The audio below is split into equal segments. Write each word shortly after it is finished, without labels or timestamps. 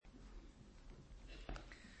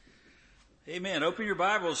Amen. Open your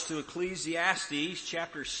Bibles to Ecclesiastes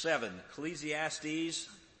chapter 7. Ecclesiastes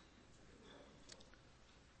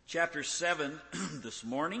chapter 7 this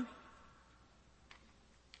morning.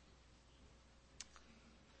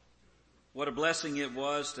 What a blessing it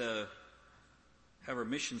was to have our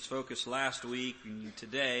missions focus last week, and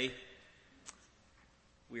today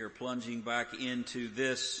we are plunging back into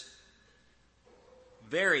this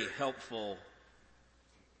very helpful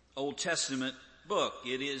Old Testament book.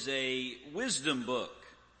 It is a wisdom book.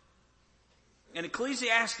 And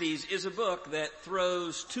Ecclesiastes is a book that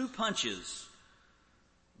throws two punches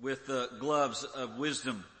with the gloves of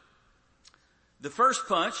wisdom. The first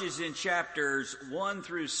punch is in chapters 1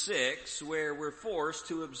 through 6, where we're forced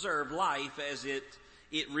to observe life as it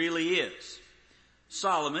really is.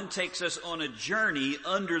 Solomon takes us on a journey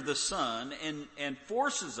under the sun and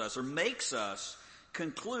forces us or makes us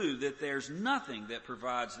conclude that there's nothing that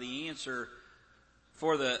provides the answer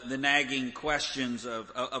for the nagging questions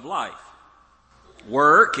of life.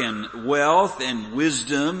 Work and wealth and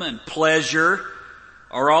wisdom and pleasure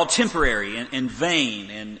are all temporary and vain,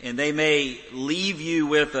 and they may leave you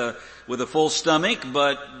with a full stomach,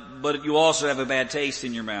 but you also have a bad taste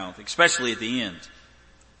in your mouth, especially at the end.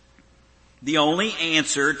 The only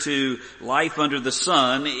answer to life under the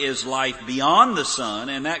sun is life beyond the sun,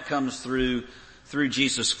 and that comes through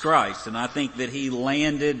Jesus Christ. And I think that he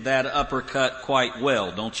landed that uppercut quite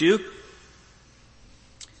well, don't you?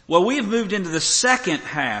 Well, we have moved into the second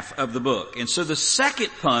half of the book. And so the second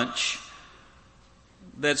punch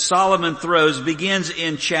that Solomon throws begins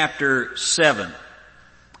in chapter 7.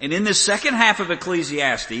 And in this second half of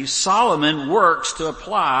Ecclesiastes, Solomon works to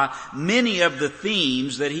apply many of the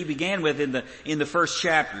themes that he began with in the first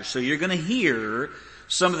chapter. So you're going to hear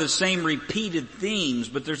some of the same repeated themes,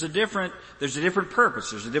 but there's a different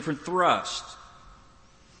purpose, there's a different thrust.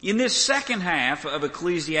 In this second half of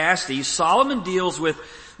Ecclesiastes, Solomon deals with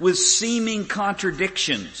seeming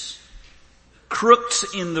contradictions, crooks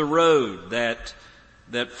in the road that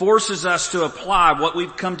forces us to apply what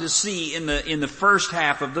we've come to see in the first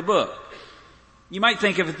half of the book. You might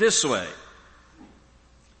think of it this way.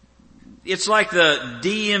 It's like the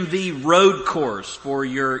DMV road course for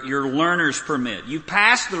your learner's permit. You've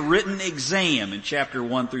passed the written exam in chapter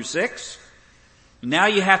 1 through 6. Now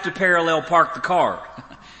you have to parallel park the car.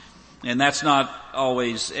 And that's not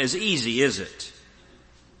always as easy, is it?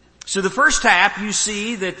 So the first half, you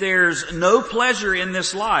see that there's no pleasure in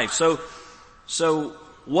this life. So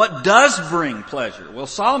what does bring pleasure? Well,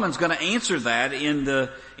 Solomon's going to answer that in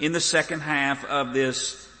the second half of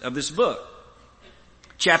this book.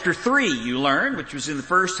 Chapter 3, you learn, which was in the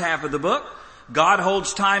first half of the book, God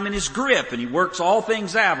holds time in his grip and he works all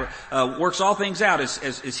things out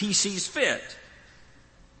as he sees fit.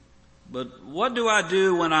 But what do I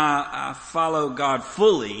do when I follow God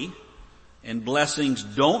fully and blessings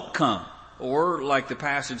don't come? Or like the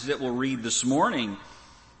passage that we'll read this morning,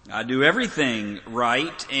 I do everything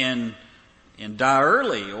right and die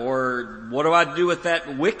early. Or what do I do with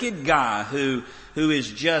that wicked guy who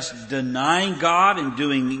is just denying God and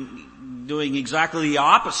doing exactly the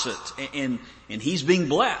opposite, and he's being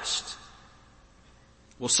blessed?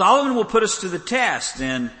 Well, Solomon will put us to the test,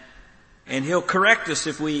 and he'll correct us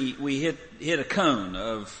if we hit a cone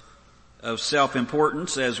of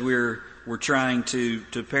self-importance as we're trying to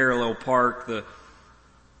parallel park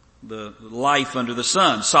the life under the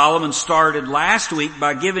sun. Solomon started last week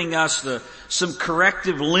by giving us some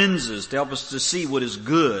corrective lenses to help us to see what is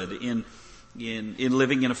good in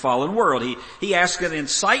living in a fallen world. He asked an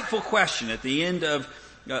insightful question at the end of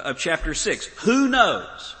chapter 6. Who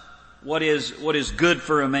knows what is good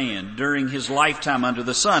for a man during his lifetime under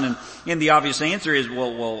the sun? And the obvious answer is,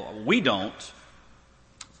 well, we don't.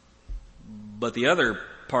 But the other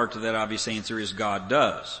part to that obvious answer is God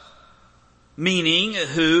does. Meaning,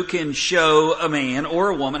 who can show a man or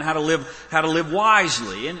a woman how to live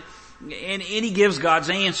wisely? And he gives God's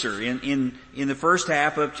answer in the first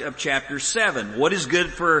half of chapter 7. What is good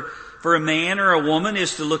for a man or a woman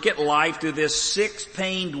is to look at life through this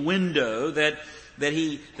 6-paned window that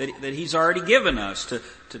he's already given us,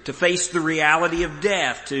 to face the reality of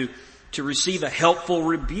death, to receive a helpful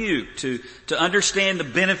rebuke, to understand the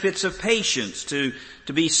benefits of patience, to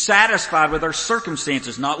be satisfied with our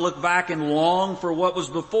circumstances, not look back and long for what was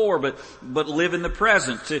before, but live in the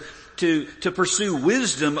present, to pursue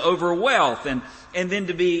wisdom over wealth, and then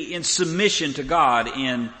to be in submission to God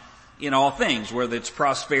in all things, whether it's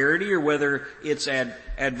prosperity or whether it's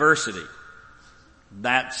adversity.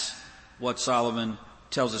 That's what Solomon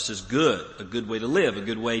tells us is good, a good way to live, a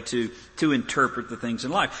good way to interpret the things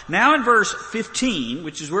in life. Now in verse 15,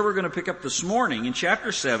 which is where we're going to pick up this morning, in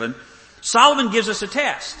chapter 7, Solomon gives us a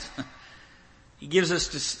test. He gives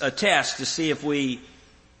us a test to see if we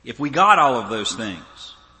got all of those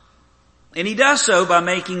things. And he does so by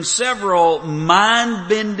making several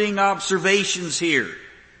mind-bending observations here.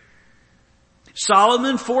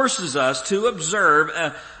 Solomon forces us to observe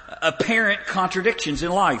apparent contradictions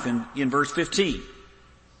in life in verse 15.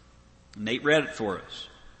 Nate read it for us.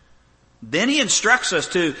 Then he instructs us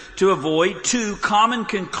to avoid two common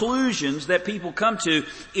conclusions that people come to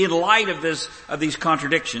in light of these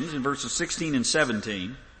contradictions in verses 16 and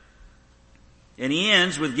 17. And he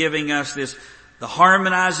ends with giving us the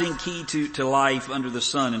harmonizing key to life under the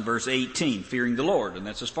sun in verse 18, fearing the Lord. And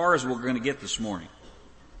that's as far as we're going to get this morning.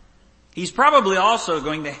 He's probably also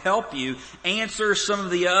going to help you answer some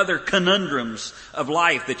of the other conundrums of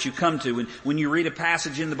life that you come to. When you read a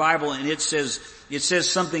passage in the Bible and it says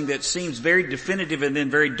something that seems very definitive and then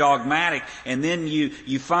very dogmatic, and then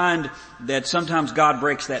you find that sometimes God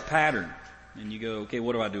breaks that pattern. And you go, okay,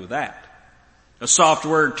 what do I do with that? A soft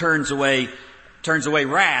word turns away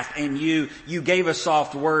wrath, and you gave a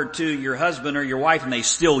soft word to your husband or your wife and they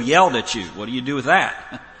still yelled at you. What do you do with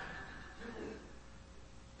that?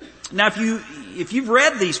 Now, if you've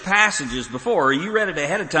read these passages before, or you read it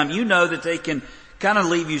ahead of time, you know that they can kind of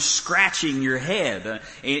leave you scratching your head. And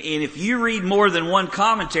if you read more than one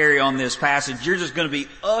commentary on this passage, you're just going to be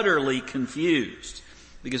utterly confused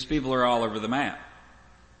because people are all over the map.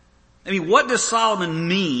 I mean, what does Solomon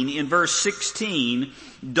mean in verse 16?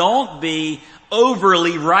 Don't be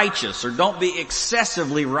overly righteous, or don't be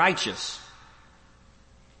excessively righteous.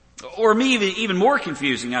 Or even more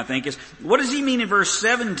confusing, I think, is what does he mean in verse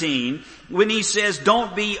 17 when he says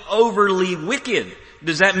don't be overly wicked?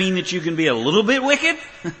 Does that mean that you can be a little bit wicked?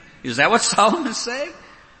 Is that what Solomon's saying?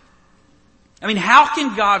 I mean, how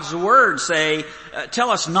can God's word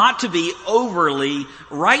tell us not to be overly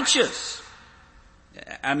righteous?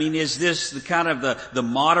 I mean, is this the kind of the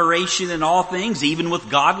moderation in all things, even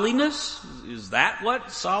with godliness? Is that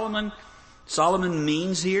what Solomon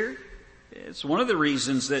means here? It's one of the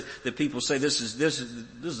reasons that people say this is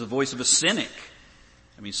the voice of a cynic.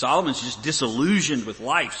 I mean, Solomon's just disillusioned with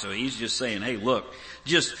life, so he's just saying, hey, look,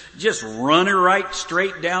 just run it right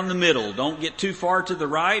straight down the middle. Don't get too far to the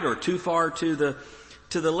right or too far to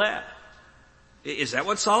the left. Is that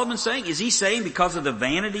what Solomon's saying? Is he saying because of the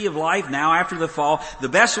vanity of life now after the fall, the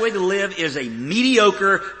best way to live is a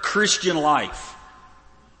mediocre Christian life?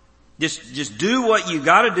 Just do what you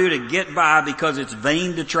got to do to get by because it's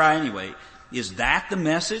vain to try anyway. Is that the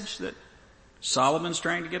message that Solomon's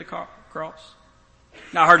trying to get across?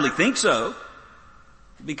 I hardly think so,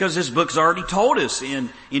 because this book's already told us in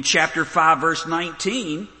chapter 5 verse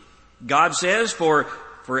 19, God says, for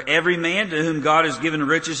every man to whom God has given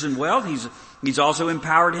riches and wealth, He's also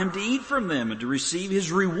empowered him to eat from them and to receive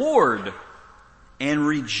his reward and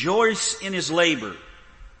rejoice in his labor.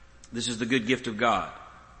 This is the good gift of God.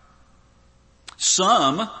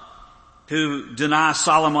 Some who deny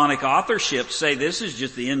Solomonic authorship say this is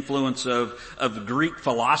just the influence of Greek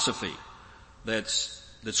philosophy that's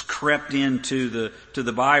crept into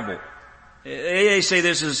the Bible. They say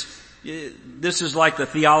this is like the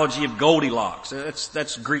theology of Goldilocks.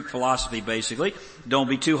 That's Greek philosophy basically. Don't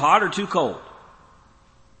be too hot or too cold.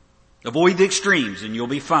 Avoid the extremes and you'll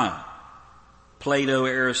be fine. Plato,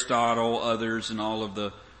 Aristotle, others, and all of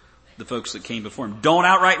the folks that came before him. Don't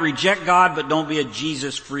outright reject God, but don't be a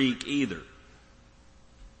Jesus freak either.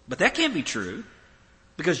 But that can't be true,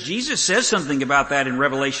 because Jesus says something about that in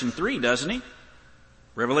Revelation 3, doesn't he?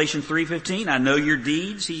 Revelation 3:15, I know your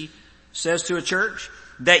deeds, he says to a church,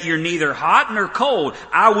 that you're neither hot nor cold.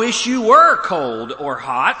 I wish you were cold or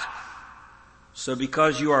hot. So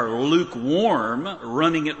because you are lukewarm,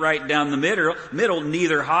 running it right down the middle,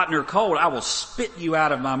 neither hot nor cold, I will spit you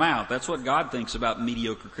out of my mouth. That's what God thinks about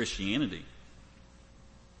mediocre Christianity.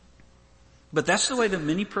 But that's the way that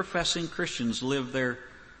many professing Christians live their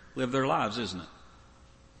lives, isn't it?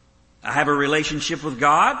 I have a relationship with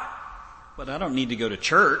God, but I don't need to go to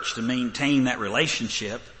church to maintain that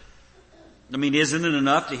relationship. I mean, isn't it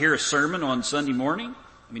enough to hear a sermon on Sunday morning?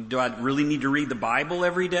 I mean, do I really need to read the Bible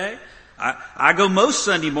every day? I go most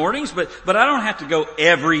Sunday mornings, but I don't have to go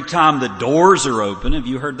every time the doors are open. Have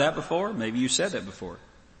you heard that before? Maybe you said that before.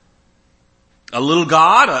 A little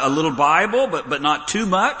God, a little Bible, but not too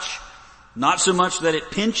much. Not so much that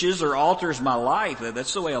it pinches or alters my life.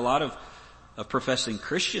 That's the way a lot of professing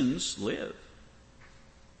Christians live.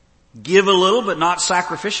 Give a little, but not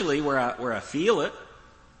sacrificially where I feel it.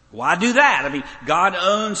 Why do that? I mean, God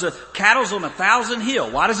owns cattle on 1,000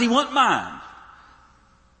 hills. Why does He want mine?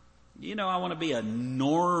 You know, I want to be a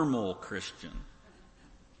normal Christian.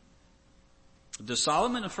 Does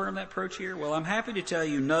Solomon affirm that approach here? Well, I'm happy to tell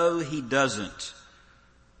you, no, he doesn't.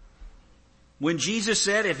 When Jesus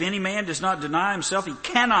said, if any man does not deny himself, he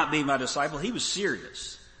cannot be my disciple, he was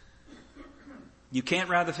serious. You can't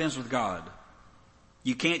ride the fence with God.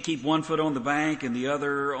 You can't keep one foot on the bank and the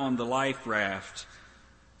other on the life raft.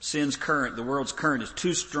 Sin's current, the world's current, is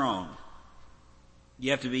too strong.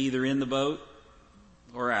 You have to be either in the boat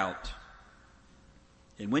or out.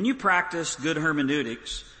 And when you practice good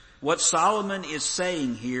hermeneutics, what Solomon is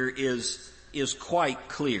saying here is quite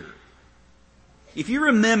clear. If you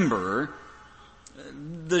remember,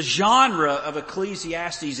 the genre of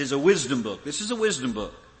Ecclesiastes is a wisdom book. This is a wisdom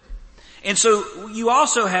book. And so you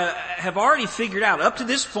also have already figured out, up to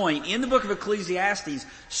this point in the book of Ecclesiastes,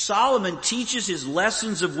 Solomon teaches his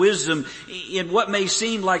lessons of wisdom in what may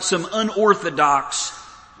seem like some unorthodox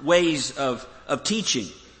ways of teaching.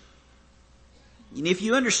 And if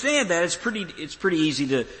you understand that, it's pretty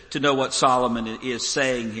easy to know what Solomon is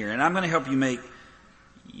saying here. And I'm going to help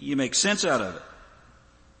you make sense out of it.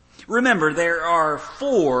 Remember, there are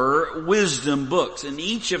 4 wisdom books, and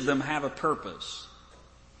each of them have a purpose.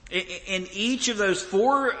 In each of those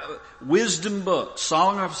 4 wisdom books,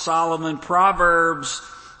 Song of Solomon, Proverbs,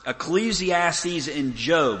 Ecclesiastes, and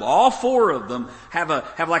Job, all 4 of them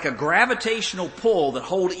have like a gravitational pull that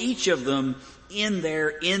hold each of them in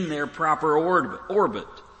their proper orbit.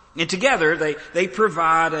 And together they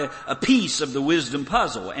provide a piece of the wisdom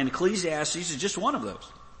puzzle, and Ecclesiastes is just one of those.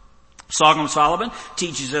 Song of Solomon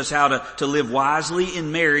teaches us how to live wisely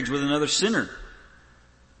in marriage with another sinner.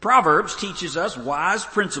 Proverbs teaches us wise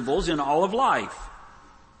principles in all of life.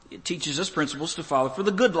 It teaches us principles to follow for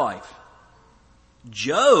the good life.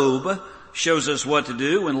 Job shows us what to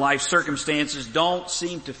do when life circumstances don't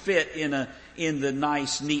seem to fit in the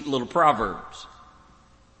nice, neat little Proverbs.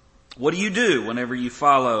 What do you do whenever you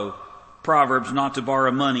follow Proverbs not to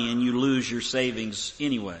borrow money and you lose your savings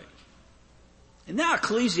anyway? And now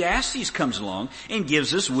Ecclesiastes comes along and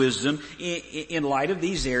gives us wisdom in light of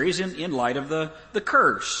these areas, in light of the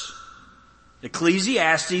curse.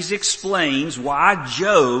 Ecclesiastes explains why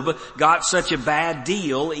Job got such a bad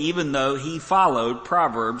deal even though he followed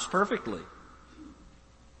Proverbs perfectly.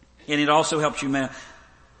 And it also helps you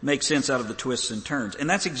make sense out of the twists and turns. And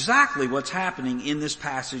that's exactly what's happening in this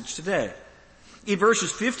passage today. In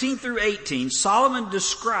verses 15 through 18, Solomon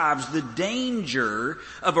describes the danger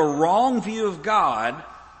of a wrong view of God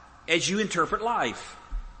as you interpret life.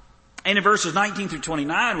 And in verses 19 through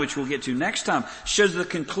 29, which we'll get to next time, shows the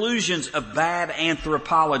conclusions of bad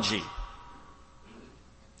anthropology.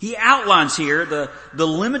 He outlines here the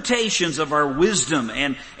limitations of our wisdom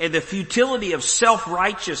and the futility of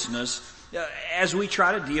self-righteousness as we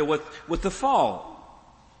try to deal with the fall.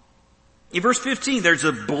 In verse 15, there's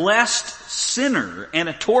a blessed sinner and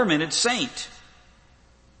a tormented saint.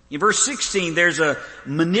 In verse 16, there's a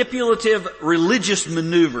manipulative religious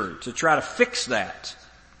maneuver to try to fix that.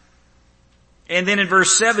 And then in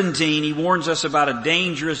verse 17, he warns us about a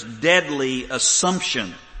dangerous, deadly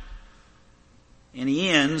assumption. And he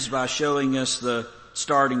ends by showing us the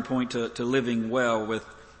starting point to living well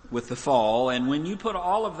with the fall. And when you put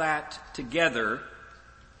all of that together,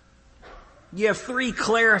 you have 3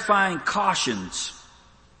 clarifying cautions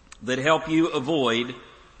that help you avoid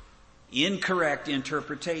incorrect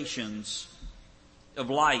interpretations of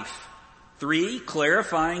life. 3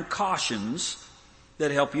 clarifying cautions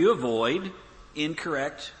that help you avoid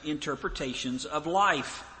incorrect interpretations of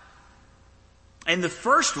life. And the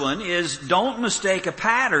first one is, don't mistake a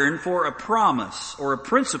pattern for a promise or a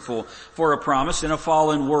principle for a promise in a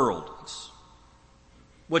fallen world. It's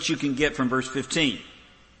what you can get from verse 15.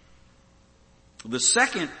 The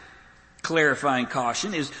second clarifying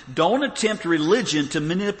caution is, don't attempt religion to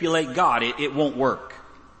manipulate God. It won't work.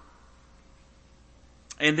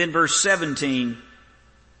 And then verse 17,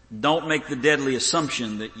 don't make the deadly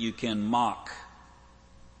assumption that you can mock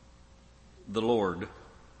the Lord.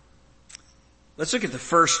 Let's look at the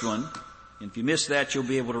first one. And if you missed that, you'll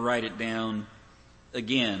be able to write it down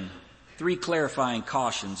again. 3 clarifying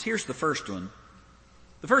cautions. Here's the first one.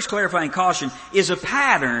 The first clarifying caution is, a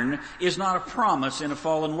pattern is not a promise in a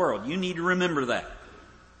fallen world. You need to remember that.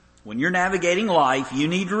 When you're navigating life, you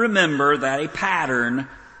need to remember that a pattern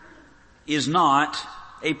is not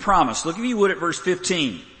a promise. Look, if you would, at verse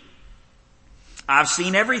 15. I've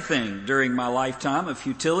seen everything during my lifetime of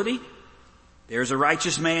futility. There's a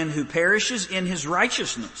righteous man who perishes in his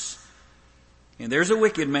righteousness, and there's a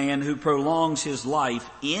wicked man who prolongs his life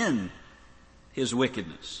in his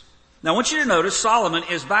wickedness. Now I want you to notice Solomon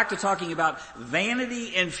is back to talking about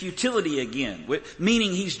vanity and futility again,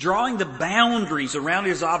 meaning he's drawing the boundaries around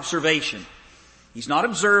his observation. He's not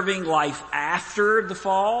observing life after the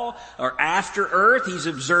fall or after earth. He's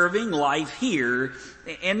observing life here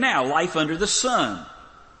and now, life under the sun.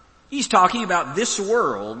 He's talking about this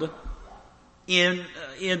world in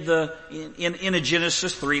a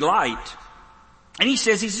Genesis 3 light. And he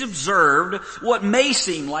says he's observed what may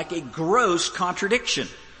seem like a gross contradiction.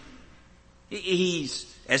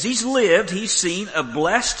 As he's lived, he's seen a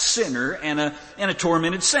blessed sinner and a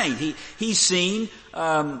tormented saint. He's seen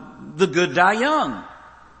the good die young.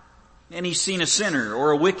 And he's seen a sinner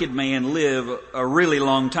or a wicked man live a really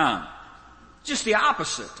long time. Just the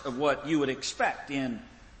opposite of what you would expect in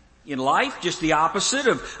life. Just the opposite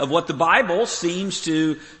of what the Bible seems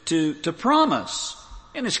to promise.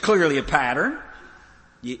 And it's clearly a pattern.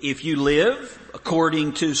 If you live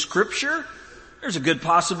according to Scripture, there's a good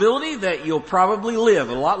possibility that you'll probably live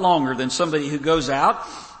a lot longer than somebody who goes out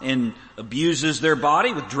and abuses their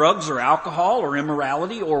body with drugs or alcohol or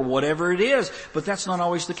immorality or whatever it is. But that's not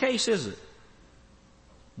always the case, is it?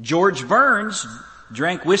 George Burns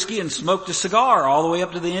drank whiskey and smoked a cigar all the way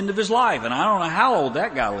up to the end of his life. And I don't know how old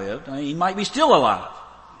that guy lived. I mean, he might be still alive.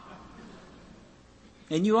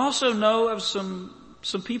 And you also know of some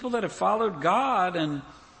people that have followed God and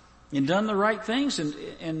done the right things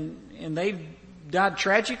and they've died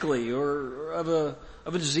tragically or of a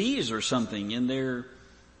disease or something in their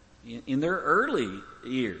early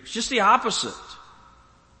years. Just the opposite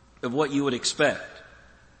of what you would expect.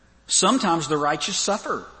 Sometimes the righteous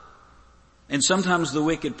suffer, and sometimes the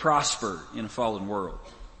wicked prosper in a fallen world.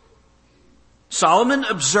 Solomon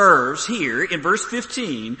observes here in verse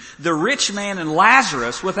 15 the rich man and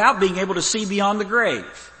Lazarus without being able to see beyond the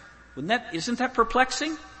grave. Isn't that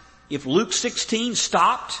perplexing? If Luke 16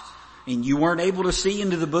 stopped and you weren't able to see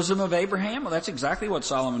into the bosom of Abraham, well, that's exactly what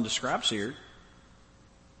Solomon describes here.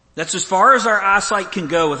 That's as far as our eyesight can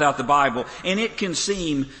go without the Bible, and it can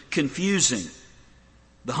seem confusing.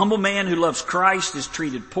 The humble man who loves Christ is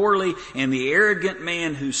treated poorly, and the arrogant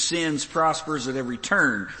man who sins prospers at every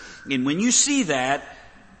turn. And when you see that,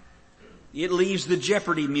 it leaves the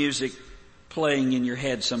Jeopardy music playing in your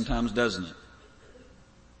head sometimes, doesn't it?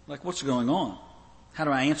 Like, what's going on? How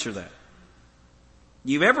do I answer that?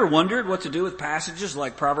 You've ever wondered what to do with passages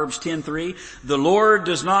like Proverbs 10:3? The Lord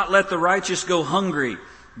does not let the righteous go hungry,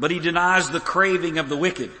 but he denies the craving of the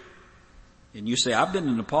wicked. And you say, I've been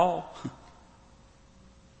to Nepal.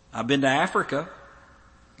 I've been to Africa.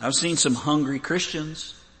 I've seen some hungry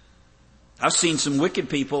Christians. I've seen some wicked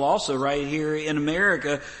people also right here in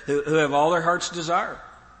America who have all their heart's desire.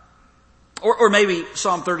 Or maybe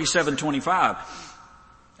Psalm 37:25.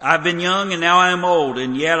 I've been young and now I am old,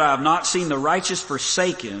 and yet I have not seen the righteous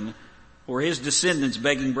forsaken or his descendants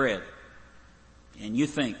begging bread. And you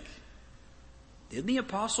think, didn't the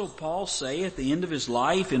Apostle Paul say at the end of his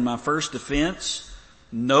life, in my first offense,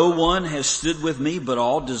 no one has stood with me, but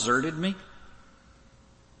all deserted me?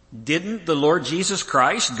 Didn't the Lord Jesus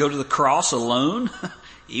Christ go to the cross alone?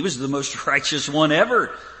 He was the most righteous one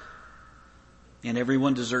ever. And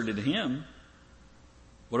everyone deserted him.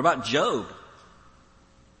 What about Job?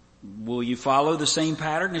 Will you follow the same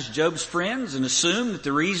pattern as Job's friends and assume that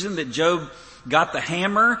the reason that Job got the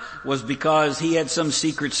hammer was because he had some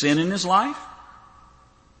secret sin in his life?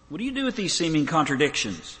 What do you do with these seeming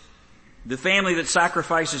contradictions? The family that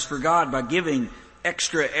sacrifices for God by giving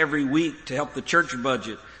extra every week to help the church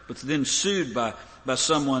budget, but then sued by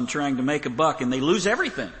someone trying to make a buck and they lose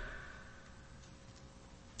everything.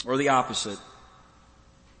 Or the opposite.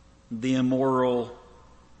 The immoral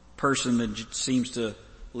person that seems to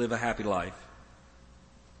live a happy life.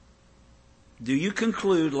 Do you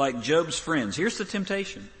conclude like Job's friends? Here's the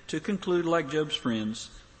temptation. To conclude like Job's friends,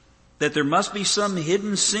 that there must be some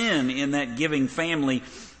hidden sin in that giving family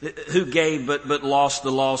who gave but lost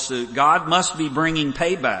the lawsuit. God must be bringing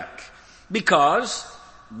payback. Because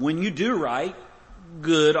when you do right,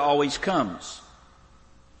 good always comes.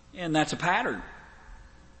 And that's a pattern.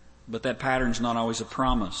 But that pattern's not always a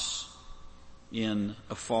promise in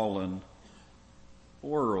a fallen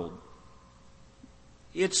world.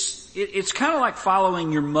 It's kind of like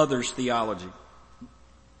following your mother's theology.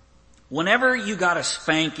 Whenever you got a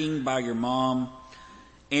spanking by your mom,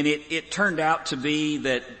 and it turned out to be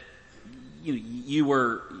that you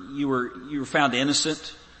were found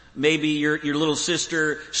innocent. Maybe your little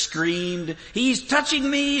sister screamed, he's touching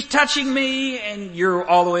me, and you're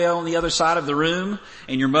all the way on the other side of the room,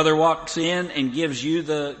 and your mother walks in and gives you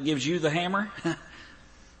the hammer.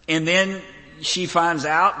 And then she finds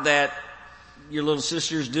out that your little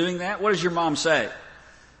sister's doing that. What does your mom say?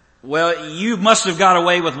 Well, you must have got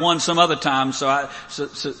away with one some other time, so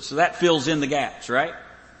that fills in the gaps, right?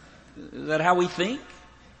 Is that how we think?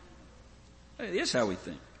 It is how we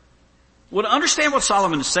think. Well, to understand what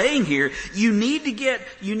Solomon is saying here, you need to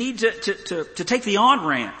take the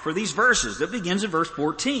on-ramp for these verses that begins in verse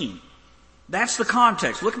 14. That's the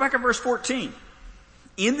context. Look back at verse 14.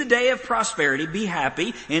 In the day of prosperity, be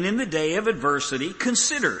happy, and in the day of adversity,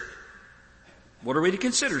 consider. What are we to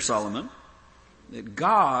consider, Solomon? That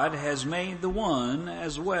God has made the one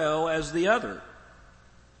as well as the other.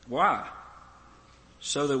 Why?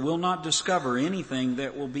 So that we'll not discover anything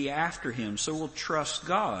that will be after him. So we'll trust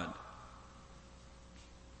God.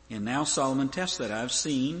 And now Solomon tests that. I've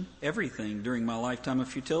seen everything during my lifetime of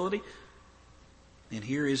futility. And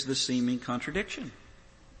here is the seeming contradiction.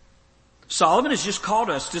 Solomon has just called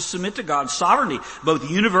us to submit to God's sovereignty, both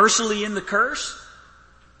universally in the curse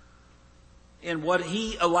and what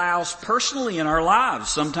he allows personally in our lives.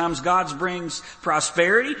 Sometimes God brings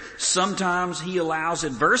prosperity, sometimes he allows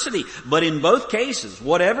adversity. But in both cases,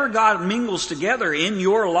 whatever God mingles together in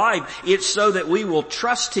your life, it's so that we will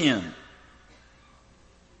trust him.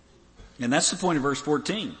 And that's the point of verse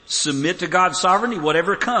 14. Submit to God's sovereignty,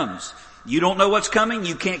 whatever comes. You don't know what's coming.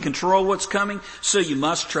 You can't control what's coming. So you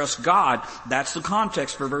must trust God. That's the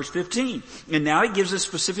context for verse 15. And now he gives a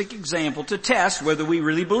specific example to test whether we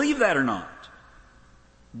really believe that or not.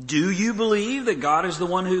 Do you believe that God is the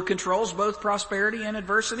one who controls both prosperity and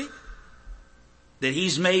adversity? That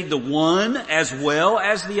he's made the one as well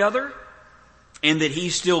as the other? And that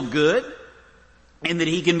he's still good? And that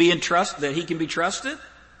he can be trusted?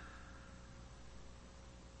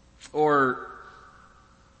 Or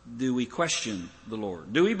do we question the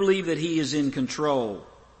Lord? Do we believe that he is in control?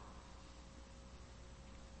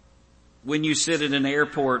 When you sit at an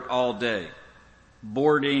airport all day,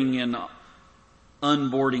 boarding and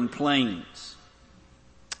unboarding planes,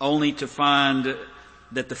 only to find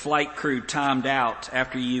that the flight crew timed out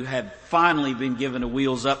after you had finally been given a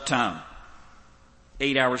wheels up time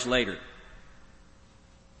 8 hours later.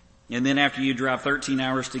 And then after you drive 13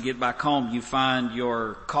 hours to get back home, you find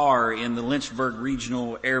your car in the Lynchburg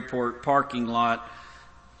Regional Airport parking lot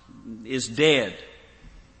is dead.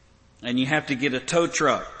 And you have to get a tow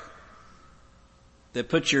truck that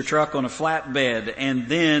puts your truck on a flatbed and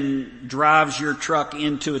then drives your truck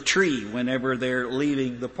into a tree whenever they're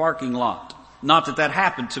leaving the parking lot. Not that that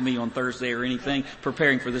happened to me on Thursday or anything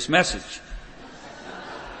preparing for this message.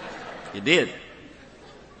 It did.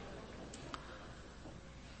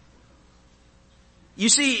 You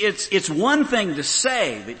see, it's one thing to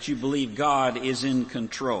say that you believe God is in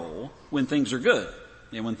control when things are good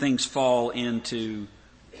and when things fall into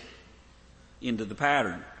the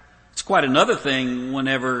pattern. It's quite another thing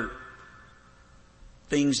whenever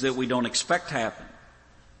things that we don't expect happen.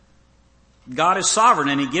 God is sovereign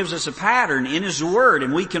and he gives us a pattern in his word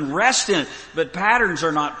and we can rest in it. But patterns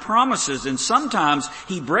are not promises, and sometimes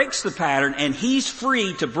he breaks the pattern and he's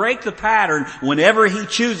free to break the pattern whenever he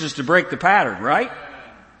chooses to break the pattern, right?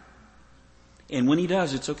 And when he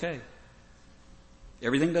does, it's okay.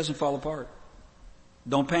 Everything doesn't fall apart.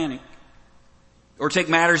 Don't panic or take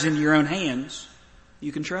matters into your own hands.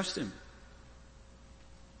 You can trust him.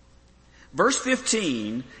 Verse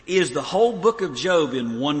 15 is the whole book of Job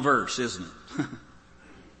in one verse, isn't it?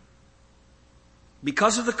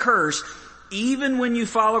 Because of the curse, even when you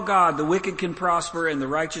follow God, the wicked can prosper and the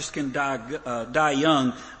righteous can die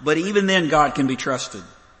young, but even then God can be trusted.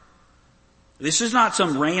 This is not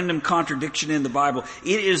some random contradiction in the Bible.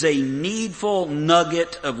 It is a needful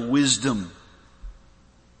nugget of wisdom.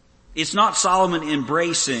 It's not Solomon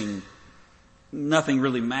embracing nothing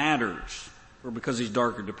really matters, or because he's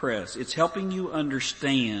dark or depressed. It's helping you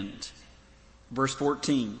understand. Verse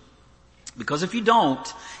 14. Because if you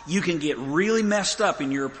don't, you can get really messed up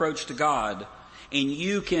in your approach to God, and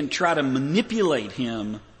you can try to manipulate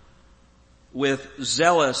him with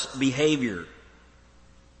zealous behavior.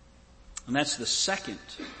 And that's the second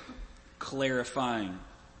clarifying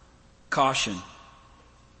caution.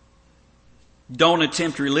 Don't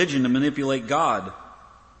attempt religion to manipulate God.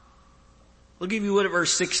 I'll give you what at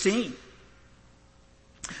verse 16.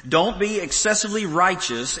 Don't be excessively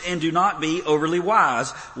righteous and do not be overly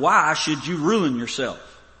wise. Why should you ruin yourself?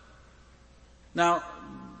 Now,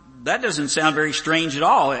 that doesn't sound very strange at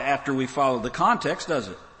all after we follow the context, does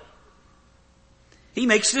it? He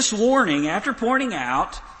makes this warning after pointing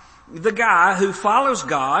out the guy who follows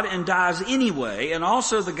God and dies anyway, and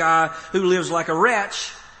also the guy who lives like a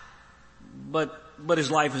wretch, but his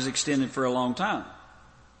life is extended for a long time.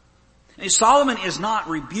 And Solomon is not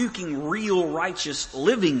rebuking real righteous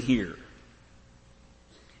living here.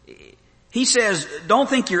 He says, don't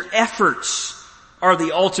think your efforts are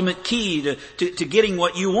the ultimate key to getting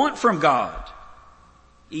what you want from God,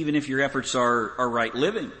 even if your efforts are right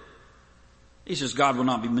living. He says God will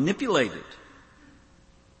not be manipulated.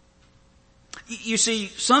 You see,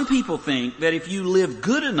 some people think that if you live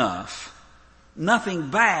good enough, nothing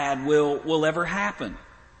bad will ever happen.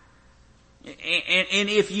 And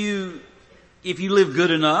if you live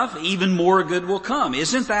good enough, even more good will come.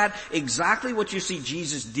 Isn't that exactly what you see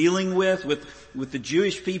Jesus dealing with the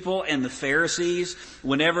Jewish people and the Pharisees?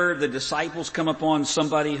 Whenever the disciples come upon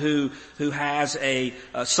somebody who has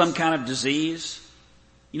some kind of disease,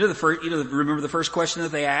 remember the first question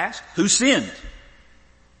that they asked? Who sinned?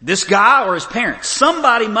 This guy or his parents?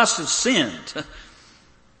 Somebody must have sinned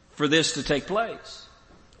for this to take place.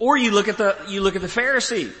 Or you look at the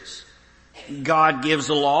Pharisees. God gives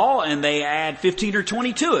the law and they add 15 or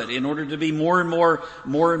 20 to it in order to be more and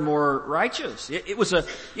more righteous. It was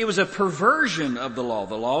a perversion of the law.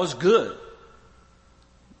 The law is good.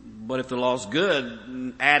 But if the law is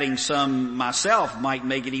good, adding some myself might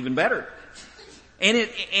make it even better. And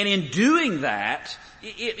in doing that,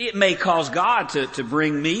 it may cause God to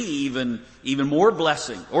bring me even more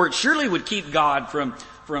blessing. Or it surely would keep God from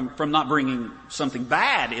not bringing something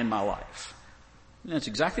bad in my life. And that's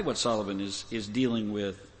exactly what Solomon is dealing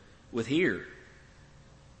with here.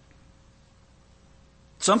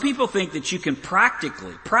 Some people think that you can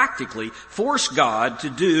practically force God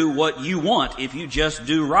to do what you want if you just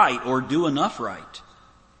do right or do enough right.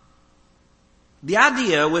 The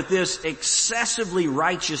idea with this excessively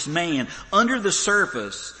righteous man under the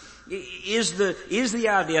surface is the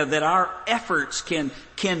idea that our efforts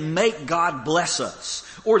can make God bless us,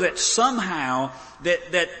 or that somehow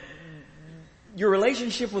that your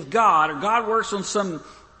relationship with God, or God works on some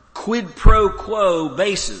quid pro quo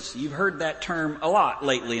basis. You've heard that term a lot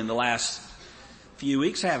lately in the last few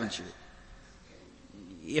weeks, haven't you?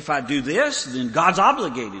 If I do this, then God's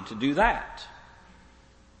obligated to do that.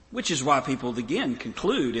 Which is why people again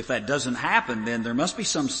conclude if that doesn't happen, then there must be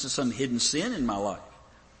some hidden sin in my life.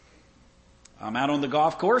 I'm out on the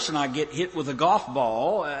golf course and I get hit with a golf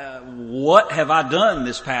ball. What have I done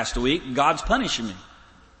this past week? God's punishing me.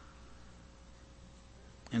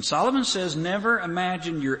 And Solomon says, never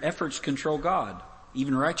imagine your efforts control God,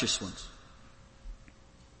 even righteous ones.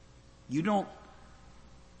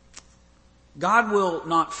 God will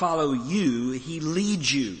not follow you, He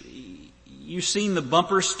leads you. You've seen the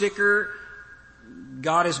bumper sticker,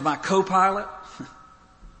 God is my co-pilot.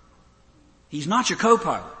 He's not your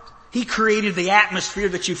co-pilot. He created the atmosphere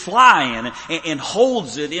that you fly in and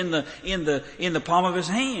holds it in the palm of His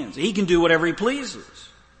hands. He can do whatever He pleases.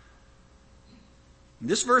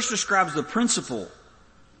 This verse describes the principle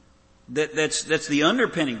that's the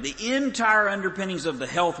underpinning, the entire underpinnings of the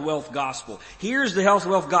health wealth gospel. Here's the health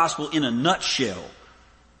wealth gospel in a nutshell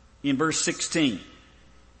in verse 16.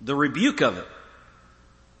 The rebuke of it.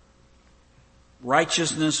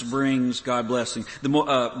 Righteousness brings God blessing.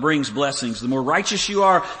 Brings blessings. The more righteous you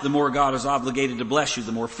are, the more God is obligated to bless you.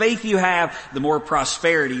 The more faith you have, the more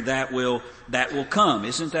prosperity that will come.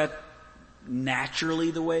 Isn't that naturally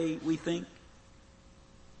the way we think?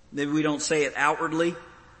 Maybe we don't say it outwardly,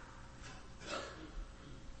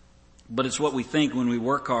 but it's what we think when we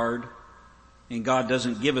work hard and God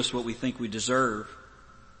doesn't give us what we think we deserve.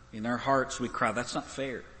 In our hearts we cry, that's not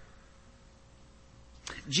fair.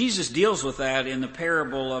 Jesus deals with that in the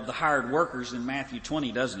parable of the hired workers in Matthew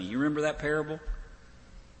 20, doesn't He? You remember that parable?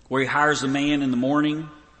 Where He hires a man in the morning,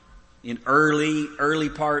 in early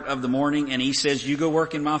part of the morning, and He says, you go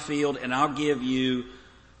work in my field and I'll give you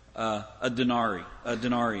a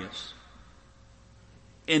denarius.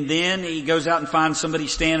 And then He goes out and finds somebody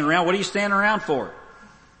standing around. What are you standing around for?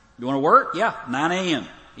 You want to work? Yeah, 9 a.m.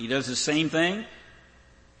 He does the same thing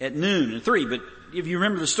at noon and 3. But if you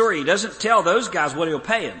remember the story, He doesn't tell those guys what He'll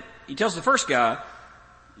pay them. He tells the first guy,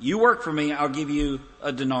 you work for me, I'll give you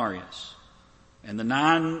a denarius. And the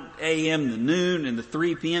 9 a.m., the noon, and the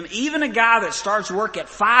 3 p.m., even a guy that starts work at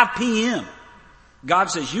 5 p.m.,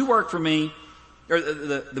 God says, you work for me, or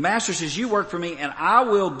the master says, you work for me, and I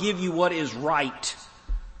will give you what is right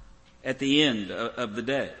at the end of the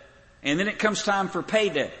day. And then it comes time for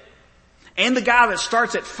payday. And the guy that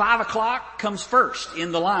starts at 5 o'clock comes first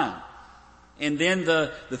in the line. And then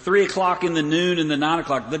the 3 o'clock in the noon and the 9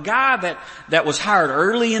 o'clock. The guy that was hired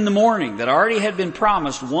early in the morning, that already had been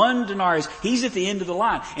promised 1 denarius, he's at the end of the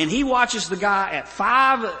line. And he watches the guy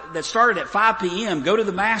that started at 5 p.m. go to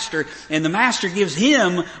the master, and the master gives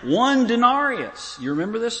him 1 denarius. You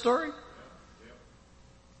remember this story?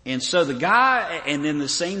 And so the guy, and then the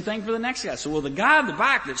same thing for the next guy. So the guy in the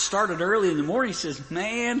back that started early in the morning says,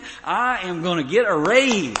 man, I am going to get a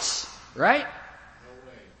raise, right?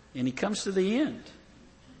 And he comes to the end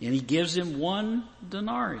and He gives him 1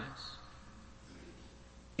 denarius.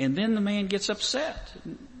 And then the man gets upset.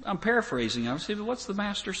 I'm paraphrasing, obviously, but what's the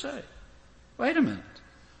master say? Wait a minute.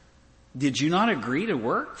 Did you not agree to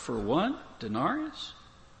work for 1 denarius?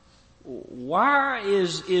 why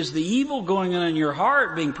is the evil going on in your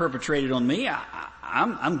heart being perpetrated on me?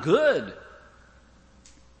 I'm good,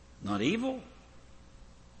 not evil.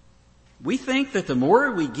 We think that the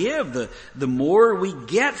more we give, the more we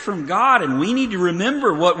get from God, and we need to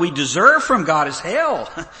remember what we deserve from God is hell.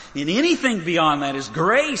 And anything beyond that is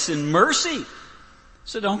grace and mercy.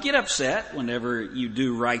 So don't get upset whenever you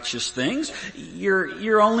do righteous things.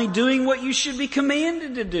 You're only doing what you should be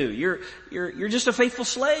commanded to do. You're just a faithful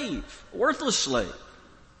slave, worthless slave.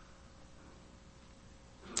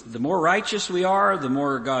 The more righteous we are, the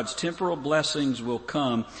more God's temporal blessings will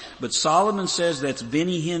come. But Solomon says that's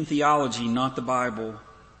Benny Hinn theology, not the Bible.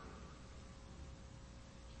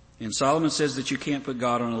 And Solomon says that you can't put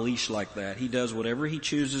God on a leash like that. He does whatever he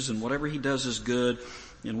chooses, and whatever he does is good.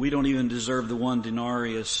 And we don't even deserve the 1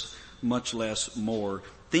 denarius, much less more.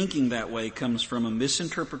 Thinking that way comes from a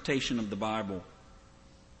misinterpretation of the Bible.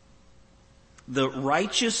 The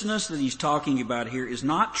righteousness that he's talking about here is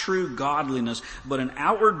not true godliness, but an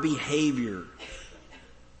outward behavior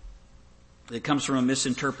that comes from a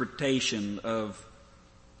misinterpretation of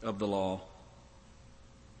the law.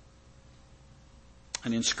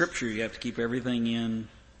 And in Scripture, you have to keep everything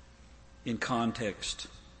in context.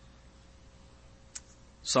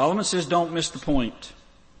 Solomon says don't miss the point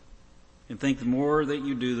and think the more that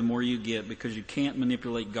you do, the more you get, because you can't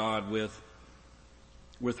manipulate God with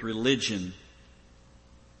religion.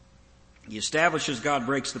 He establishes God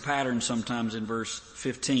breaks the pattern sometimes in verse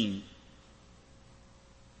 15.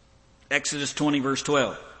 Exodus 20 verse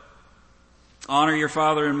 12. Honor your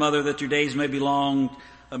father and mother that your days may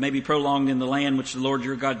be prolonged in the land which the Lord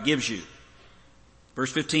your God gives you.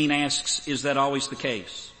 Verse 15 asks, is that always the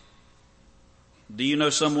case? Do you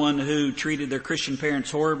know someone who treated their Christian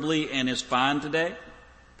parents horribly and is fine today?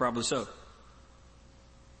 Probably so.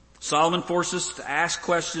 Solomon forces us to ask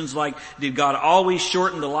questions like, did God always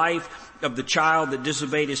shorten the life of the child that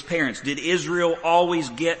disobeyed his parents? Did Israel always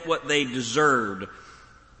get what they deserved?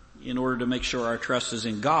 In order to make sure our trust is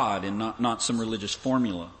in God and not some religious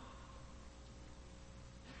formula.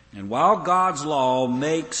 And while God's law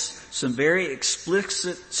makes some very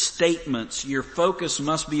explicit statements, your focus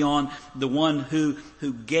must be on the one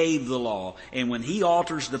who gave the law. And when he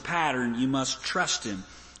alters the pattern, you must trust him.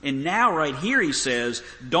 And now right here he says,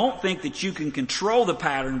 don't think that you can control the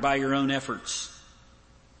pattern by your own efforts.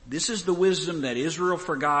 This is the wisdom that Israel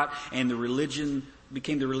forgot, and the religion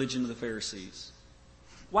became the religion of the Pharisees.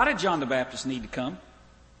 Why did John the Baptist need to come?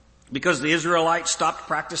 Because the Israelites stopped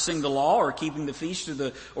practicing the law or keeping the feast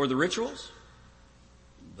or the rituals?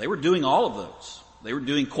 They were doing all of those. They were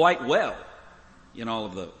doing quite well in all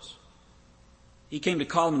of those. He came to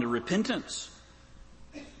call them to repentance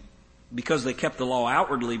because they kept the law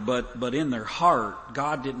outwardly, but in their heart,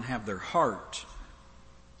 God didn't have their heart.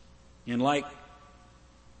 And like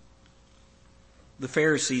the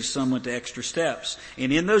Pharisees, some went to extra steps.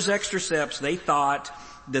 And in those extra steps, they thought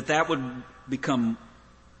that would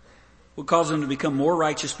cause them to become more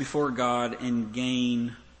righteous before God and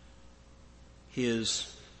gain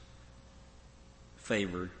his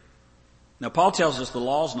favor. Now, Paul tells us the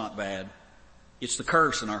law's not bad. It's the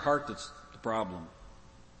curse in our heart that's the problem.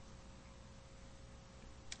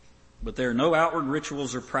 But there are no outward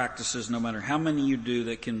rituals or practices, no matter how many you do,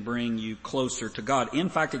 that can bring you closer to God. In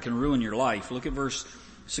fact, it can ruin your life. Look at verse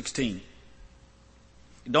 16.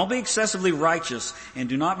 Don't be excessively righteous and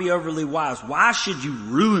do not be overly wise. Why should you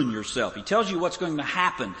ruin yourself? He tells you what's going to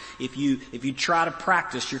happen if you try to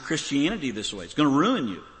practice your Christianity this way. It's going to ruin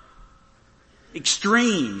you.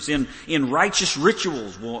 Extremes in righteous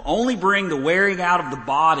rituals will only bring the wearing out of the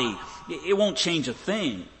body. It won't change a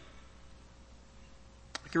thing.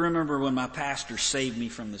 I can remember when my pastor saved me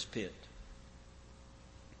from this pit.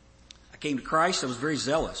 I came to Christ. I was very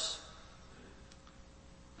zealous.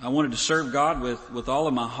 I wanted to serve God with all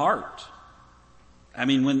of my heart. I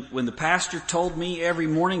mean, when the pastor told me every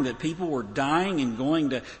morning that people were dying and going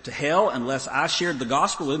to hell unless I shared the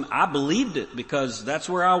gospel with them, I believed it because that's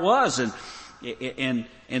where I was.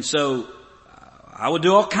 And so I would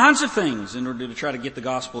do all kinds of things in order to try to get the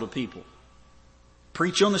gospel to people.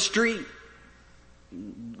 Preach on the street.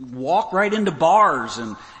 Walk right into bars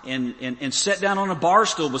and sit down on a bar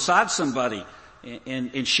stool beside somebody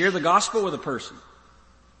and share the gospel with a person.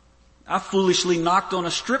 I foolishly knocked on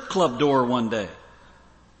a strip club door one day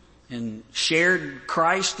and shared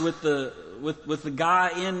Christ with the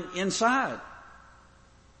guy inside.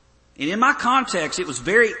 And in my context, it was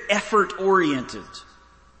very effort oriented.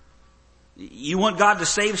 You want God to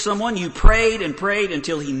save someone, you prayed and prayed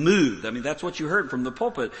until he moved. I mean, that's what you heard from the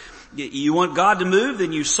pulpit. You want God to move,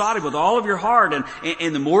 then you sought him with all of your heart.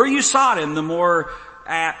 And the more you sought him, the more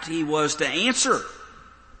apt he was to answer.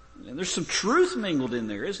 And there's some truth mingled in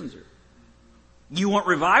there, isn't there? You want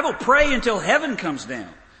revival? Pray until heaven comes down.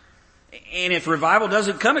 And if revival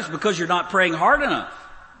doesn't come, it's because you're not praying hard enough.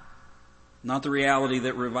 Not the reality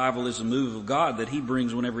that revival is a move of God that He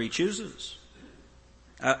brings whenever He chooses.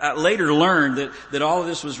 I later learned that all of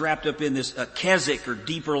this was wrapped up in this Keswick or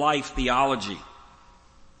deeper life theology.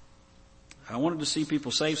 I wanted to see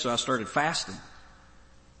people saved, so I started fasting.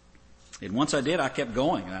 And once I did, I kept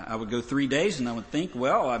going. I would go 3 days and I would think,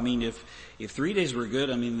 well, I mean, if 3 days were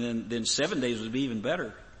good, I mean, then 7 days would be even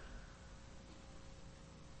better.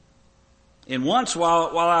 And once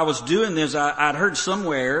while I was doing this, I'd heard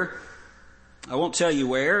somewhere, I won't tell you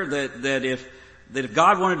where, that if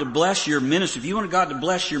God wanted to bless your ministry, if you wanted God to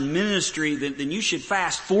bless your ministry, then you should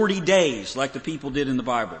fast 40 days like the people did in the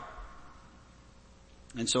Bible.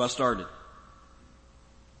 And so I started.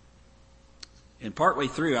 And partway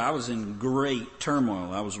through, I was in great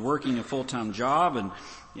turmoil. I was working a full-time job,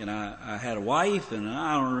 and I had a wife, and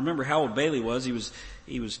I don't remember how old Bailey was. He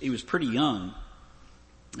was pretty young.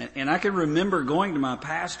 And I can remember going to my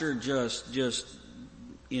pastor just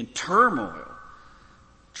in turmoil,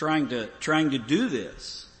 trying to do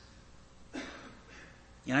this.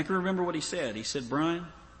 And I can remember what he said. He said, Brian,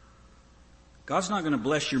 God's not going to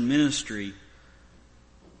bless your ministry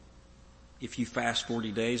if you fast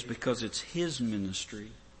 40 days because it's His ministry.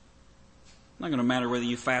 It's not going to matter whether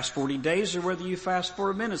you fast 40 days or whether you fast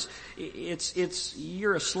 4 minutes.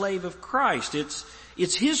 You're a slave of Christ.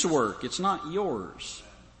 It's His work. It's not yours.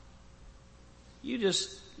 You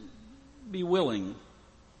just be willing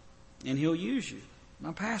and He'll use you.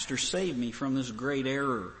 My pastor saved me from this great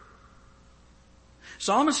error.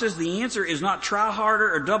 Solomon says the answer is not try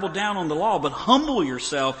harder or double down on the law, but humble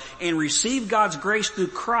yourself and receive God's grace through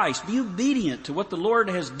Christ. Be obedient to what the Lord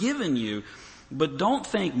has given you, but don't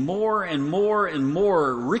think more and more and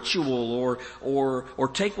more ritual or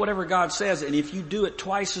take whatever God says, and if you do it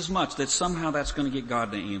twice as much, that somehow that's going to get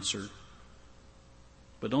God to answer.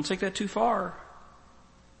 But don't take that too far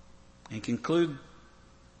and conclude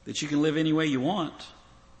that you can live any way you want,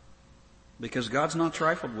 because God's not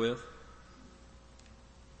trifled with.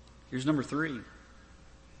 Here's number 3.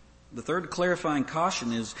 The third clarifying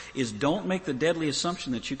caution is don't make the deadly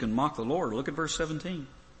assumption that you can mock the Lord. Look at verse 17.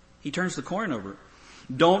 He turns the coin over.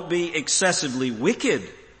 Don't be excessively wicked.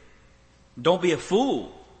 Don't be a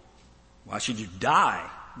fool. Why should you die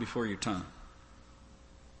before your time?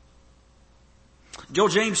 Joel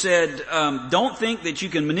James said, don't think that you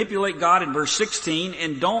can manipulate God in verse 16,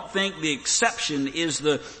 and don't think the exception is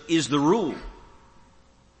the rule.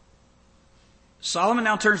 Solomon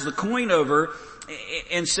now turns the coin over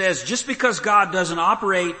and says, just because God doesn't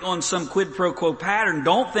operate on some quid pro quo pattern,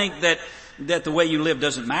 don't think that the way you live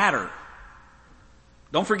doesn't matter.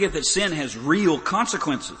 Don't forget that sin has real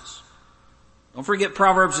consequences. Don't forget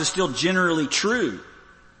Proverbs is still generally true.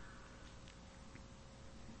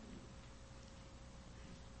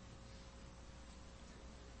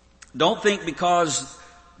 Don't think because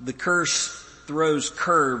the curse throws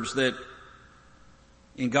curves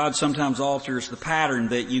and God sometimes alters the pattern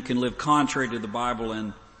that you can live contrary to the Bible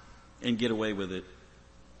and get away with it.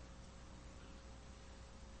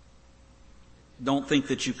 Don't think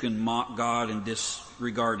that you can mock God and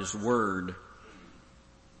disregard His word,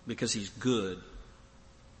 because He's good.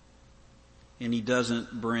 And He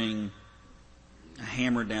doesn't bring a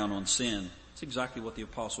hammer down on sin. It's exactly what the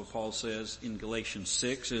Apostle Paul says in Galatians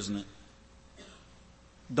 6, isn't it?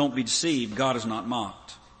 Don't be deceived. God is not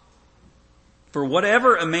mocked. For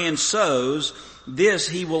whatever a man sows, this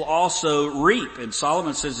he will also reap. And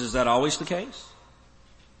Solomon says, is that always the case?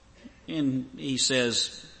 And he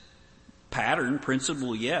says, pattern,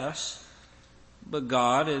 principle, yes. But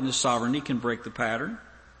God in His sovereignty can break the pattern.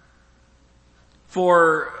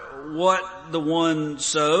 For what the one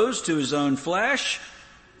sows to his own flesh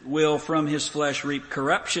will from his flesh reap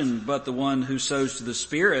corruption, but the one who sows to the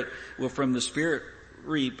Spirit will from the Spirit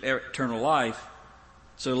reap eternal life.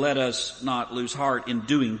 So let us not lose heart in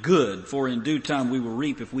doing good, for in due time we will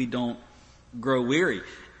reap if we don't grow weary.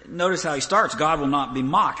 Notice how he starts. God will not be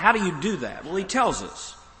mocked. How do you do that? Well, He tells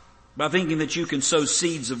us by thinking that you can sow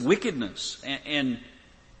seeds of wickedness and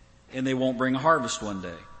they won't bring a harvest one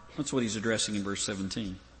day. That's what he's addressing in verse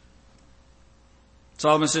 17.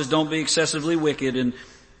 Solomon says, don't be excessively wicked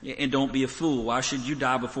and don't be a fool. Why should you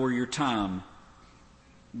die before your time?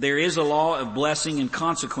 There is a law of blessing and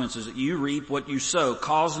consequences. You reap what you sow.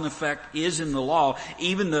 Cause and effect is in the law,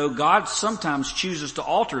 even though God sometimes chooses to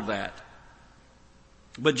alter that.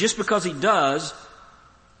 But just because He does,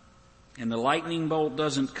 and the lightning bolt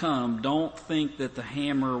doesn't come, don't think that the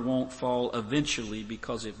hammer won't fall eventually,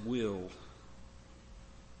 because it will.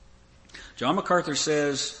 John MacArthur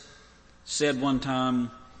says said one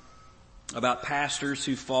time about pastors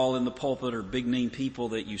who fall in the pulpit or big name people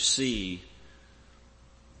that you see,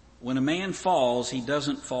 when a man falls, he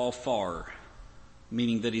doesn't fall far,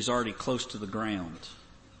 meaning that he's already close to the ground.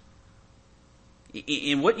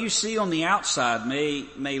 And what you see on the outside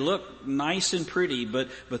may look nice and pretty, but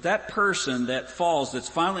that person that falls, that's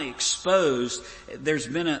finally exposed, there's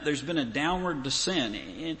been a downward descent.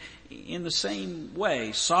 In the same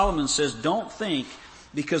way, Solomon says, don't think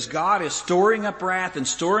because God is storing up wrath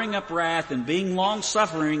and being long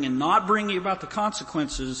suffering and not bringing about the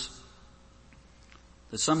consequences,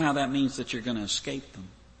 that somehow that means that you're going to escape them.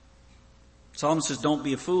 Solomon says, don't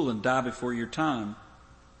be a fool and die before your time.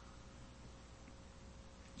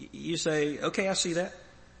 You say, okay, I see that.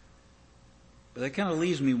 But that kind of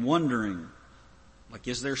leaves me wondering, like,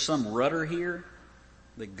 is there some rudder here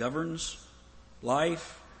that governs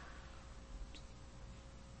life?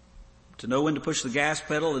 To know when to push the gas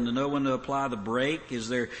pedal and to know when to apply the brake? Is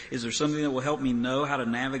there something that will help me know how to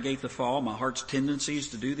navigate the fall, my heart's tendencies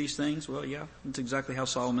to do these things? Well, yeah, that's exactly how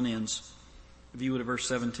Solomon ends. If you would, at verse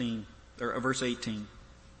 17, or verse 18.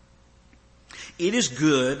 It is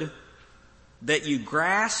good that you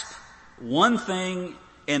grasp one thing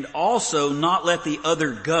and also not let the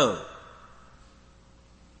other go.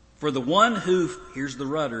 For the one who, here's the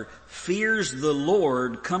rudder, fears the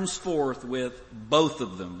Lord comes forth with both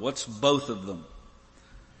of them. What's both of them?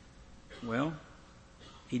 Well,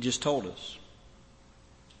 he just told us.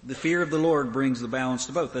 The fear of the Lord brings the balance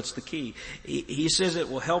to both. That's the key. He says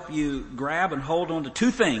it will help you grab and hold on to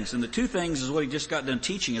two things. And the two things is what he just got done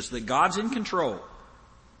teaching us, that God's in control.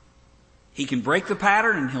 He can break the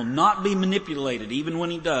pattern and he'll not be manipulated even when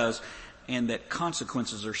he does, and that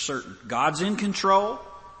consequences are certain. God's in control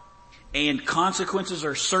and consequences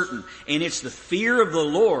are certain. And it's the fear of the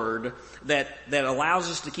Lord that allows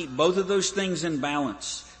us to keep both of those things in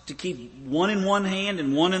balance, to keep one in one hand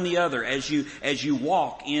and one in the other as you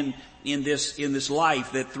walk in this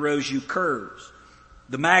life that throws you curves.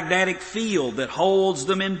 The magnetic field that holds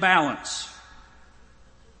them in balance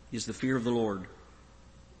is the fear of the Lord.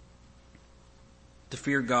 To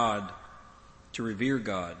fear God, to revere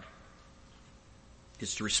God,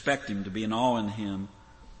 is to respect Him, to be in awe in Him.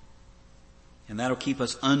 And that'll keep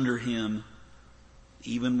us under Him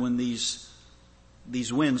even when these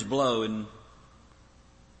winds blow and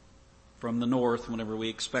from the north, whenever we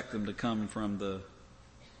expect them to come from the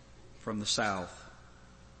south.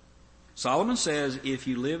 Solomon says, if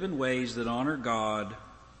you live in ways that honor God,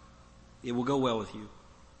 it will go well with you.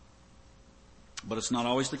 But it's not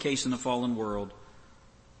always the case in the fallen world.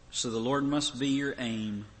 So the Lord must be your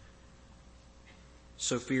aim.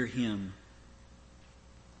 So fear Him.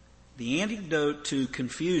 The antidote to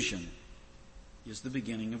confusion is the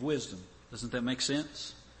beginning of wisdom. Doesn't that make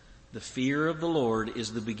sense? The fear of the Lord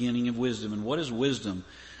is the beginning of wisdom. And what is wisdom?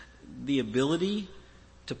 The ability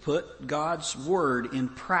to put God's Word in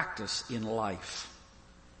practice in life.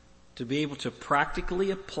 To be able to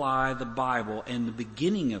practically apply the Bible, and the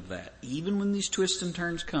beginning of that, even when these twists and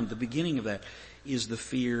turns come, the beginning of that is the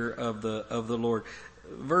fear of the Lord.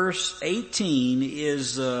 Verse 18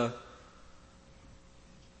 is a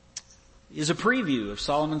preview of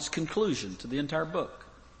Solomon's conclusion to the entire book.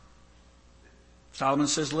 Solomon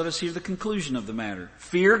says, let us hear the conclusion of the matter.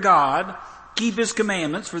 Fear God, keep His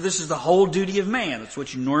commandments, for this is the whole duty of man. That's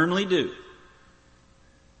what you normally do.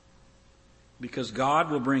 Because God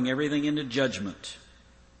will bring everything into judgment.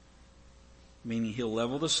 Meaning He'll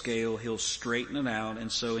level the scale, He'll straighten it out,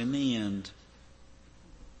 and so in the end,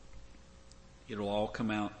 it'll all come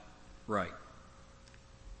out right.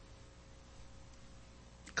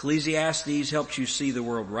 Ecclesiastes helps you see the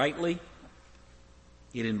world rightly.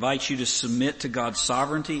 It invites you to submit to God's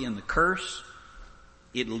sovereignty in the curse.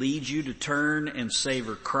 It leads you to turn and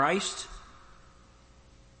savor Christ.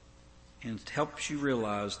 And it helps you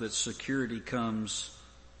realize that security comes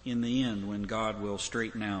in the end when God will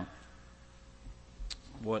straighten out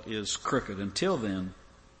what is crooked. Until then,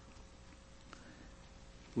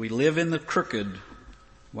 we live in the crooked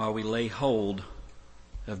while we lay hold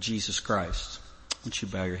of Jesus Christ. Won't you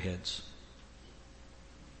bow your heads?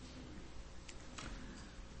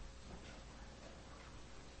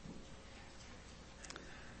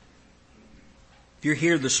 If you're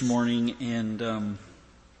here this morning and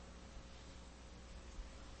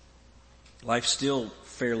life's still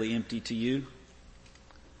fairly empty to you,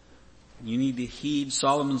 you need to heed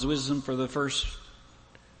Solomon's wisdom for that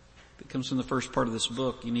comes from the first part of this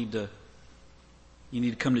book. You need to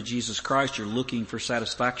come to Jesus Christ. You're looking for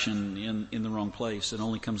satisfaction in the wrong place. It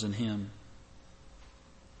only comes in Him.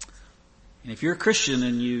 And if you're a Christian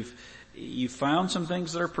and you've found some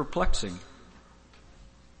things that are perplexing,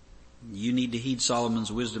 You need to heed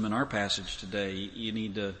Solomon's wisdom in our passage today. You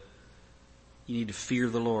need to fear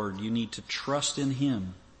the Lord. You need to trust in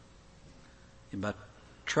Him. And by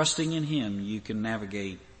trusting in Him, you can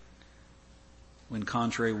navigate when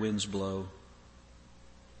contrary winds blow.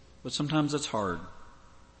 But sometimes it's hard.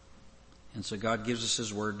 And so God gives us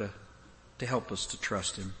His word to help us to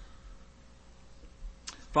trust Him.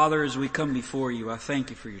 Father, as we come before you, I thank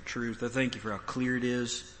you for your truth. I thank you for how clear it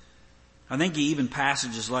is. I thank you even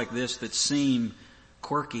passages like this that seem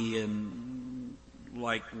quirky and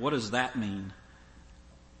like, what does that mean?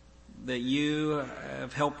 That you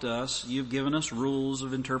have helped us. You've given us rules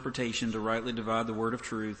of interpretation to rightly divide the word of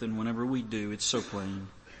truth. And whenever we do, it's so plain.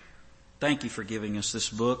 Thank you for giving us this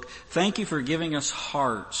book. Thank you for giving us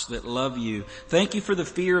hearts that love you. Thank you for the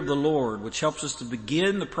fear of the Lord, which helps us to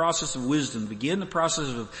begin the process of wisdom, begin the process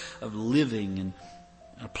of living and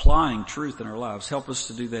applying truth in our lives. Help us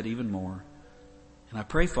to do that even more. And I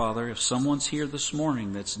pray, Father, if someone's here this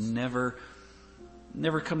morning that's never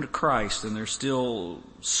come to Christ and they're still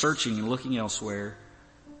searching and looking elsewhere,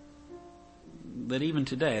 that even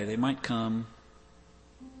today they might come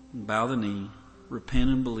and bow the knee,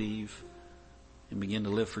 repent and believe, and begin to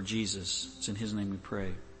live for Jesus. It's in His name we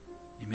pray.